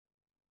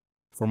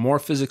For more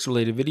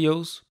physics-related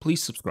videos,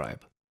 please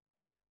subscribe.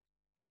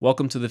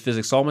 Welcome to the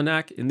Physics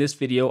Almanac. In this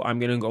video, I'm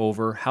going to go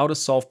over how to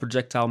solve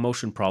projectile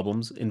motion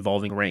problems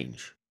involving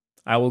range.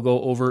 I will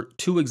go over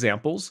two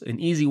examples, an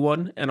easy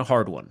one and a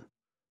hard one.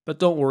 But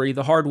don't worry,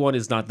 the hard one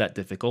is not that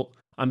difficult.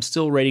 I'm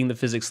still rating the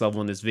physics level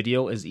in this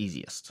video as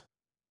easiest.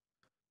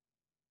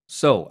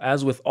 So,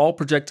 as with all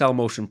projectile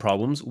motion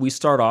problems, we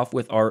start off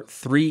with our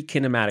three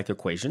kinematic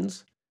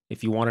equations.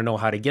 If you want to know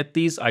how to get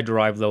these, I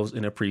derived those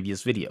in a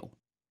previous video.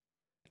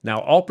 Now,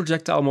 all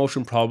projectile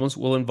motion problems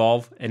will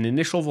involve an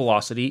initial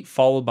velocity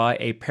followed by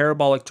a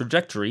parabolic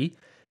trajectory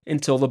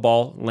until the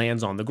ball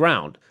lands on the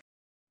ground.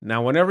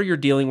 Now, whenever you're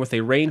dealing with a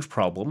range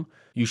problem,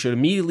 you should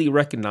immediately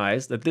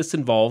recognize that this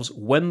involves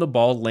when the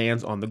ball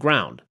lands on the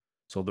ground.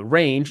 So the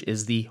range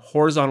is the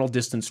horizontal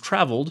distance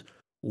traveled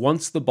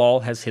once the ball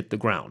has hit the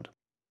ground.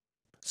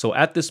 So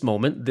at this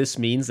moment, this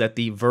means that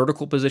the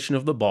vertical position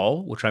of the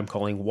ball, which I'm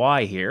calling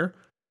y here,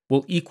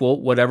 will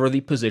equal whatever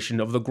the position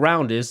of the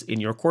ground is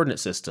in your coordinate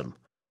system.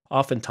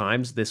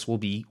 Oftentimes, this will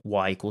be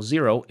y equals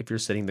 0 if you're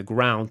setting the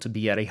ground to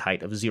be at a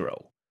height of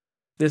 0.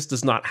 This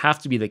does not have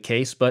to be the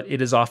case, but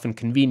it is often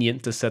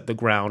convenient to set the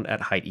ground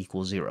at height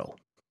equals 0.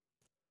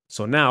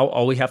 So now,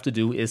 all we have to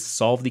do is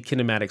solve the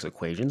kinematics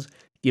equations,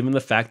 given the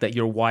fact that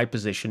your y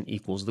position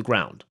equals the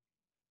ground.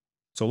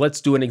 So let's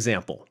do an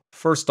example.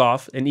 First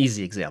off, an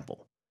easy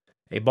example.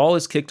 A ball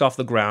is kicked off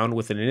the ground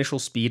with an initial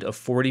speed of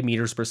 40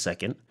 meters per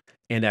second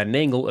and at an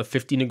angle of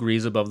 15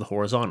 degrees above the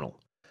horizontal.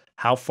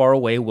 How far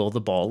away will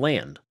the ball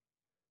land?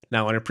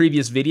 Now, in a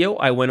previous video,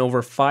 I went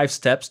over 5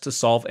 steps to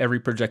solve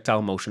every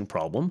projectile motion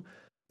problem.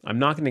 I'm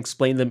not going to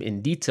explain them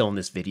in detail in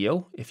this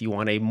video. If you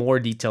want a more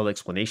detailed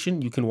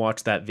explanation, you can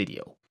watch that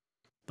video.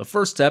 The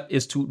first step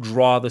is to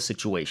draw the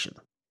situation.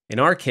 In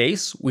our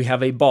case, we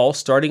have a ball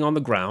starting on the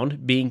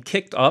ground, being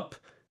kicked up.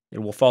 It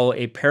will follow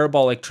a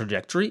parabolic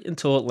trajectory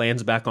until it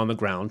lands back on the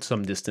ground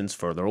some distance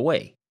further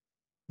away.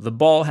 The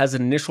ball has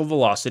an initial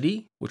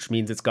velocity, which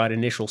means it's got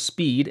initial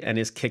speed and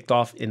is kicked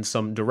off in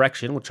some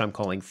direction, which I'm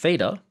calling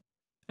theta.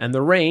 And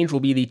the range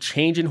will be the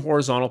change in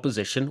horizontal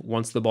position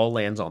once the ball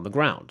lands on the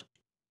ground.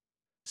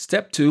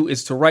 Step 2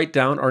 is to write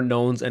down our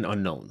knowns and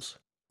unknowns,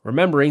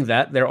 remembering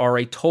that there are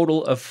a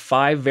total of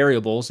 5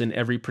 variables in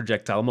every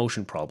projectile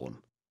motion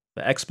problem: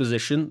 the x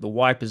position, the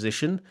y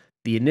position,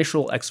 the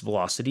initial x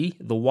velocity,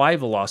 the y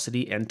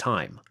velocity, and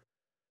time.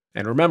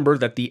 And remember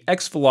that the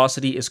x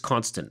velocity is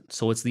constant,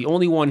 so it's the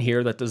only one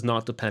here that does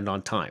not depend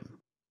on time.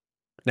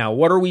 Now,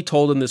 what are we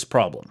told in this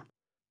problem?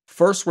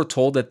 First, we're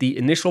told that the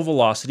initial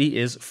velocity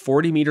is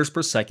 40 meters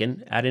per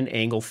second at an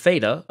angle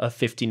theta of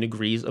 15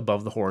 degrees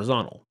above the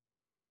horizontal.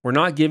 We're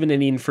not given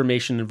any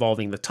information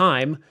involving the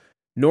time,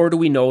 nor do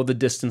we know the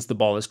distance the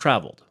ball has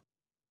traveled.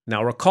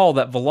 Now recall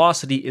that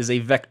velocity is a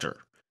vector.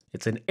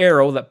 It's an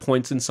arrow that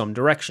points in some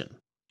direction,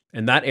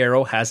 and that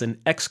arrow has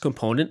an x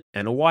component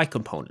and a y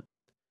component.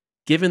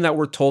 Given that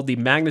we're told the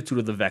magnitude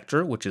of the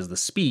vector, which is the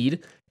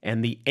speed,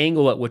 and the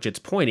angle at which it's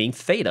pointing,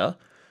 theta,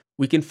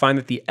 we can find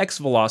that the x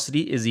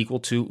velocity is equal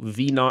to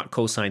v0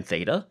 cosine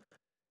theta,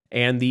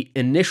 and the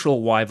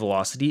initial y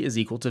velocity is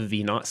equal to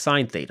v0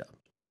 sine theta.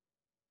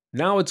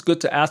 Now it's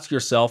good to ask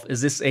yourself, is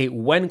this a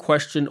when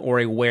question or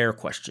a where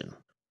question?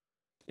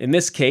 In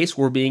this case,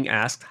 we're being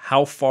asked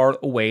how far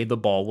away the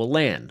ball will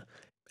land,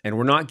 and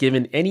we're not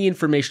given any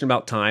information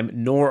about time,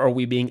 nor are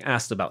we being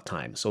asked about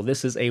time, so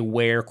this is a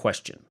where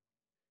question.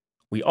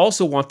 We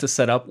also want to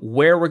set up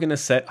where we're going to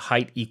set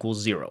height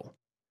equals 0.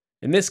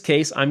 In this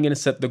case, I'm going to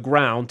set the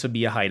ground to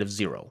be a height of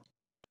 0.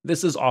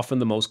 This is often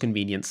the most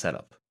convenient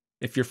setup.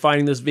 If you're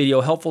finding this video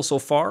helpful so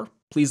far,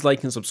 please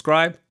like and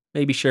subscribe,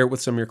 maybe share it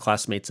with some of your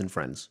classmates and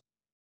friends.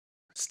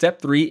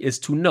 Step 3 is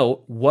to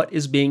note what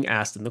is being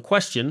asked in the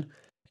question,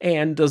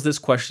 and does this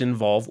question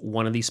involve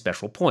one of these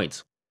special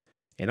points.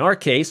 In our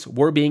case,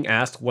 we're being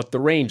asked what the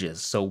range is,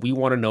 so we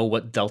want to know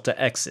what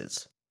delta x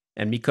is.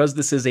 And because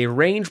this is a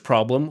range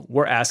problem,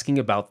 we're asking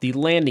about the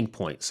landing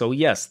point. So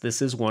yes,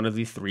 this is one of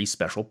the 3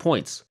 special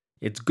points.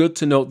 It's good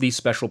to note these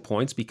special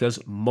points because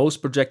most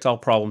projectile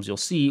problems you'll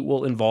see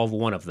will involve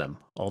one of them,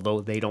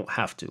 although they don't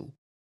have to.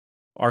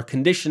 Our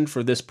condition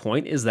for this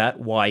point is that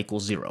y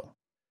equals 0.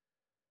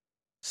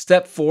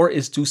 Step 4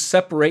 is to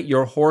separate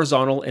your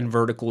horizontal and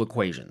vertical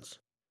equations.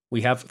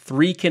 We have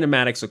 3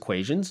 kinematics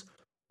equations,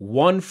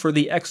 1 for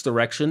the x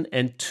direction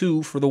and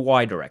 2 for the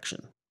y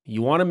direction.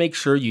 You want to make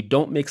sure you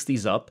don't mix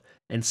these up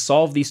and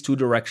solve these 2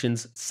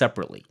 directions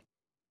separately.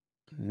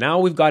 Now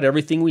we've got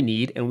everything we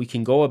need and we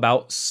can go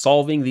about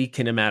solving the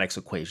kinematics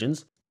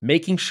equations,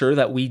 making sure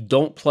that we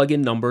don't plug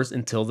in numbers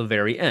until the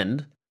very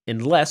end,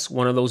 unless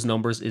one of those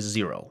numbers is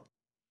 0.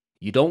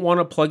 You don't want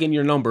to plug in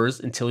your numbers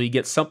until you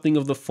get something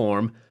of the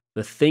form,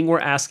 the thing we're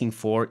asking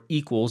for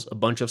equals a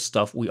bunch of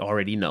stuff we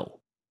already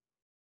know.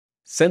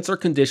 Since our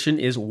condition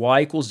is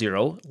y equals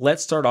 0,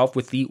 let's start off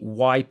with the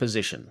y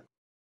position.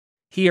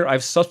 Here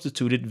I've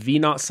substituted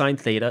v0 sine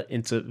theta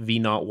into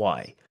v0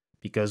 y,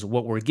 because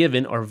what we're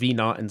given are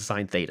v0 and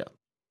sine theta.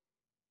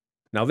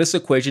 Now this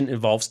equation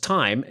involves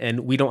time,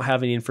 and we don't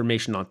have any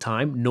information on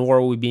time, nor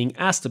are we being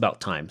asked about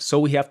time. So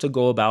we have to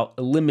go about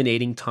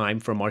eliminating time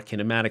from our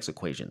kinematics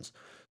equations.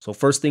 So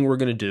first thing we're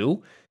going to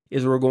do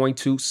is we're going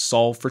to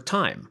solve for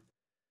time.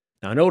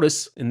 Now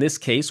notice, in this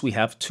case, we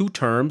have two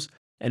terms,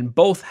 and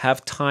both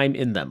have time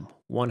in them.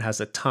 One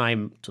has a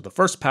time to the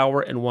first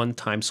power and one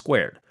time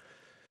squared.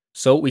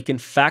 So we can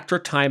factor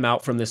time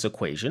out from this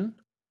equation,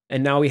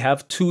 and now we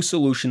have two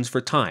solutions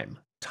for time.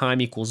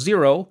 Time equals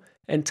 0,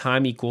 and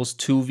time equals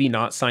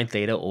 2v0 sine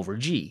theta over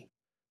g.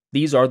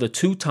 These are the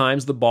two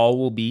times the ball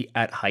will be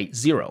at height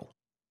 0.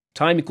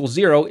 Time equals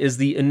 0 is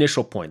the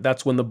initial point.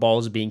 That's when the ball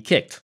is being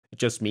kicked. It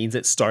just means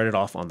it started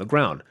off on the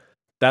ground.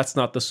 That's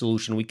not the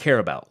solution we care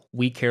about.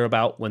 We care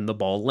about when the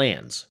ball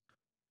lands.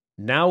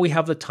 Now we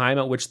have the time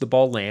at which the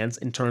ball lands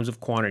in terms of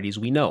quantities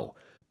we know.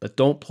 But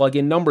don't plug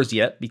in numbers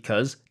yet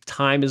because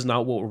time is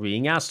not what we're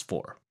being asked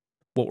for.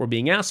 What we're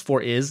being asked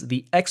for is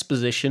the x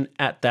position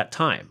at that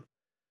time.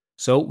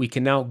 So we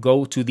can now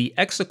go to the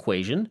x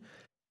equation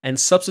and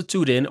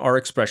substitute in our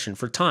expression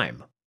for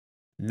time.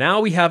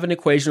 Now we have an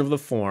equation of the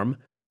form,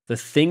 the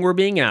thing we're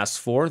being asked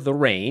for, the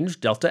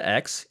range, delta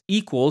x,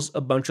 equals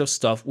a bunch of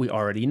stuff we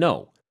already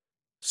know.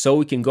 So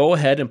we can go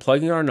ahead and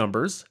plug in our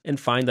numbers and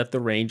find that the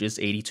range is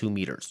 82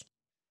 meters.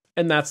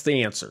 And that's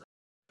the answer.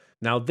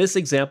 Now this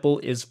example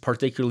is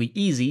particularly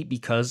easy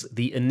because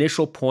the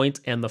initial point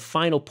and the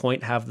final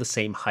point have the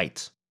same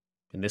height.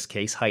 In this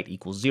case, height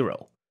equals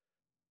 0.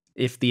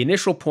 If the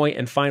initial point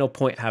and final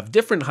point have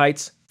different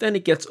heights, then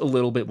it gets a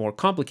little bit more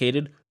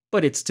complicated,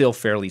 but it's still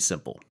fairly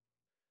simple.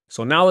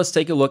 So now let's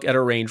take a look at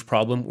a range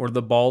problem where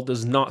the ball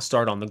does not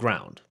start on the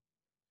ground.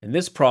 In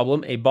this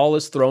problem, a ball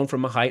is thrown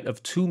from a height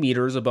of 2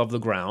 meters above the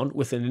ground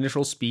with an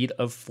initial speed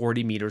of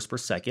 40 meters per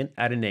second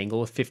at an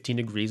angle of 15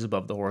 degrees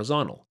above the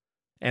horizontal.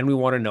 And we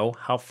want to know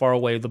how far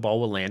away the ball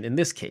will land in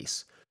this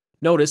case.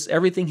 Notice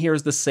everything here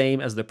is the same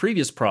as the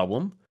previous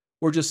problem.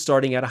 We're just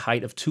starting at a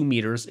height of 2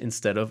 meters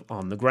instead of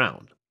on the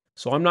ground.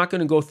 So I'm not going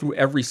to go through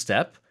every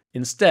step.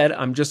 Instead,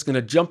 I'm just going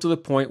to jump to the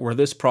point where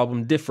this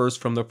problem differs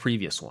from the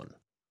previous one.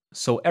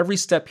 So every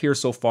step here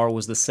so far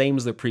was the same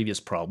as the previous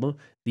problem.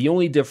 The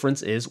only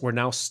difference is we're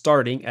now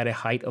starting at a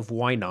height of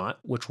y0,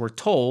 which we're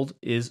told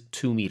is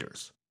 2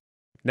 meters.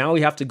 Now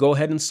we have to go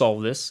ahead and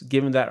solve this,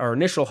 given that our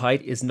initial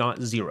height is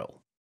not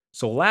 0.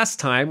 So last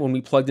time when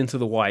we plugged into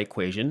the y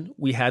equation,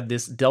 we had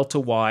this delta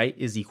y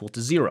is equal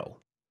to 0.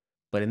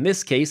 But in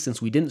this case,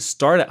 since we didn't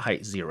start at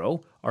height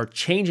 0, our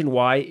change in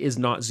y is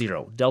not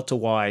 0. Delta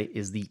y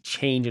is the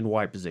change in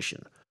y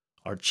position.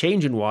 Our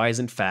change in y is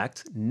in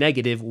fact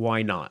negative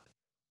y0.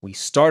 We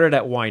started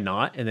at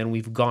y0 and then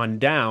we've gone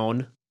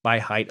down by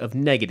height of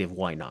negative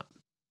y0.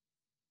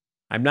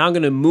 I'm now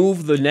going to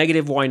move the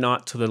negative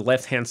y0 to the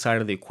left-hand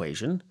side of the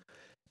equation.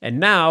 And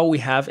now we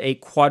have a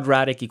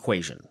quadratic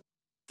equation.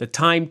 The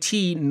time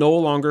t no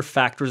longer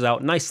factors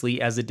out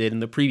nicely as it did in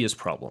the previous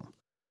problem.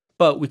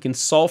 But we can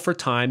solve for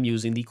time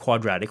using the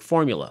quadratic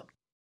formula.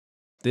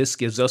 This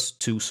gives us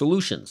two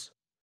solutions.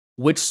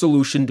 Which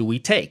solution do we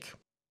take?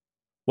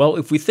 Well,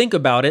 if we think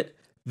about it,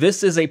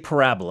 this is a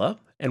parabola,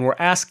 and we're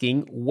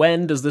asking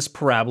when does this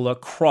parabola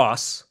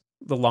cross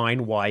the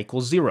line y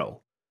equals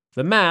 0?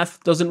 The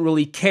math doesn't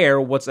really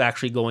care what's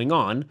actually going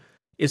on,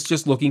 it's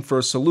just looking for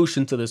a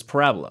solution to this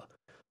parabola.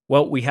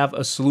 Well, we have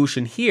a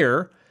solution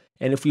here,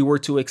 and if we were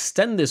to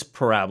extend this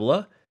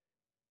parabola,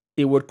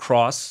 it would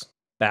cross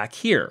back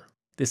here.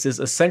 This is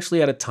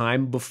essentially at a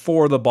time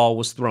before the ball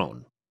was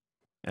thrown.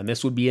 And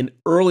this would be an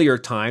earlier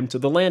time to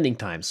the landing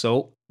time,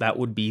 so that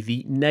would be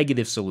the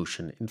negative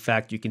solution. In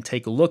fact, you can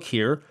take a look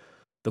here.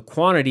 The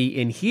quantity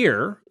in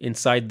here,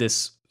 inside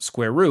this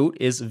square root,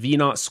 is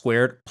v0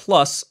 squared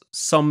plus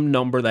some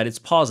number that is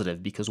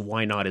positive, because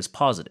y0 is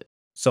positive.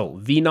 So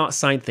v0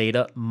 sine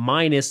theta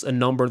minus a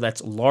number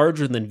that's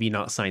larger than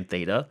v0 sine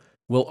theta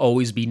will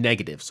always be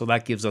negative, so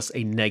that gives us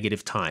a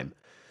negative time.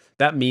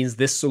 That means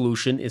this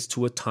solution is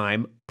to a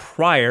time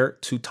prior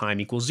to time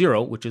equals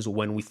 0, which is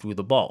when we threw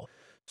the ball.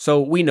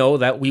 So we know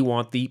that we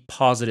want the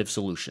positive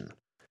solution.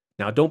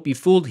 Now don't be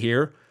fooled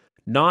here.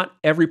 Not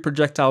every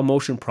projectile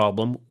motion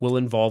problem will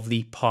involve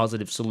the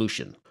positive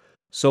solution.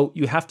 So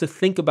you have to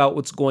think about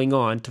what's going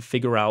on to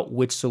figure out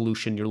which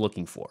solution you're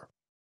looking for.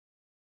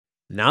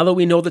 Now that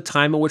we know the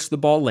time at which the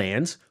ball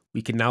lands,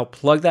 we can now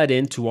plug that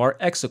into our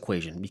x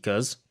equation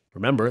because,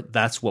 remember,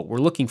 that's what we're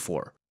looking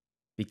for.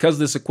 Because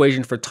this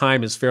equation for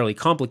time is fairly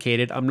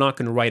complicated, I'm not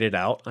going to write it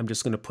out. I'm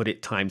just going to put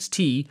it times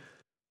t,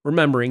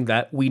 remembering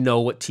that we know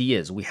what t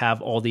is. We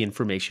have all the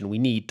information we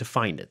need to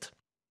find it.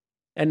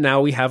 And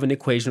now we have an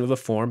equation of the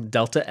form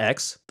delta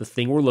x, the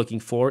thing we're looking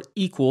for,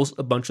 equals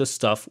a bunch of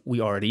stuff we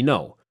already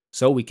know.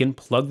 So we can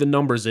plug the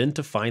numbers in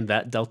to find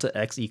that delta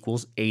x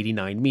equals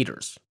 89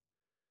 meters.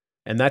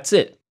 And that's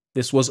it.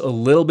 This was a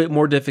little bit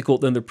more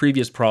difficult than the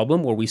previous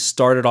problem where we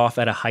started off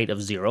at a height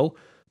of 0,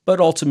 but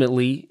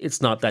ultimately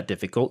it's not that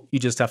difficult. You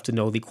just have to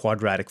know the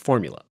quadratic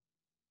formula.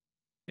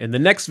 In the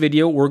next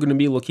video, we're going to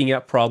be looking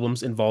at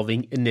problems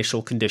involving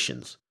initial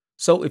conditions.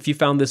 So if you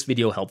found this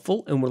video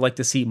helpful and would like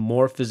to see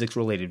more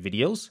physics-related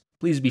videos,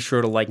 please be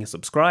sure to like and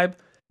subscribe,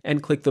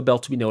 and click the bell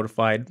to be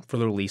notified for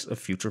the release of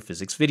future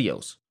physics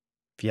videos.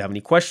 If you have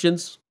any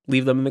questions,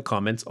 leave them in the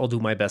comments. I'll do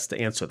my best to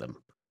answer them.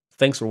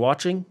 Thanks for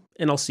watching,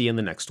 and I'll see you in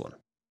the next one.